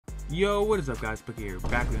Yo, what is up guys, Puck here,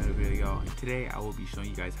 back with another video, y'all, and today I will be showing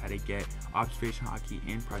you guys how to get observation hockey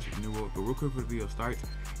in Project New World. But real quick before the video starts,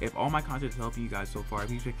 if all my content is helping you guys so far,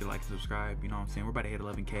 please make sure to like and subscribe. You know what I'm saying? We're about to hit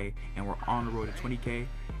 11k and we're on the road to 20k.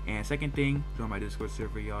 And second thing, join my Discord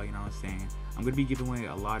server, y'all. You know what I'm saying? I'm gonna be giving away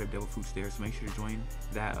a lot of devil fruit stairs, so make sure to join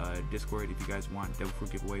that Discord if you guys want devil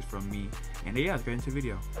fruit giveaways from me. And yeah, let's get into the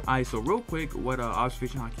video. Alright, so real quick, what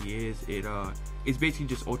observation hockey is, it's basically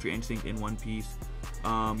just Ultra Instinct in one piece.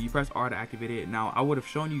 You press R to activate it. Now I would have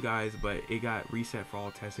shown you guys, but it got reset for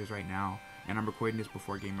all testers right now, and I'm recording this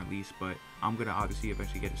before game release, but I'm gonna obviously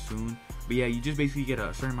eventually get it soon. But yeah, you just basically get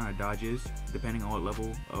a certain amount of dodges depending on what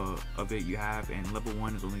level of it you have, and level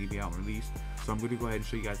 1 is only gonna be out in release. So I'm gonna go ahead and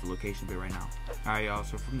show you guys the location bit right now. Alright y'all,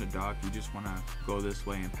 so from the dock you just wanna go this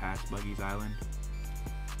way and pass Buggy's Island.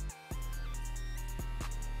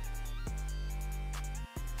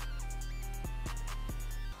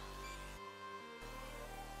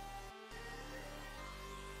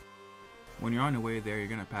 When you're on the way there, you're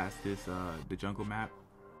gonna pass this the jungle map.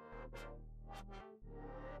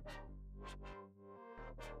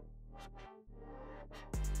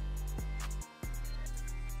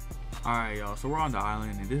 Alright y'all, so we're on the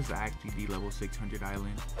island, and this is actually the level 600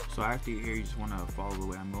 island. So after here, you just wanna follow the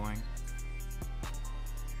way I'm going.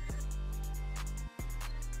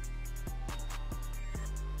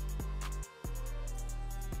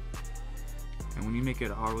 And when you make it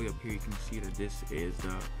all the way up here, you can see that this is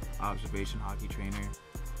the observation hockey trainer.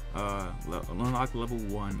 Unlock level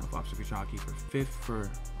 1 of observation hockey for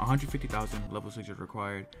 150,000. Level 6 is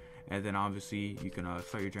required, and then obviously you can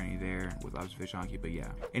start your journey there with observation hockey. But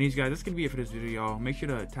yeah, anyways guys, that's gonna be it for this video, y'all. Make sure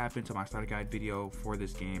to tap into my starter guide video for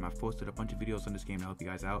this game. I've posted a bunch of videos on this game to help you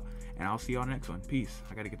guys out, and I'll see you on the next one. Peace.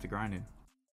 I gotta get to grinding.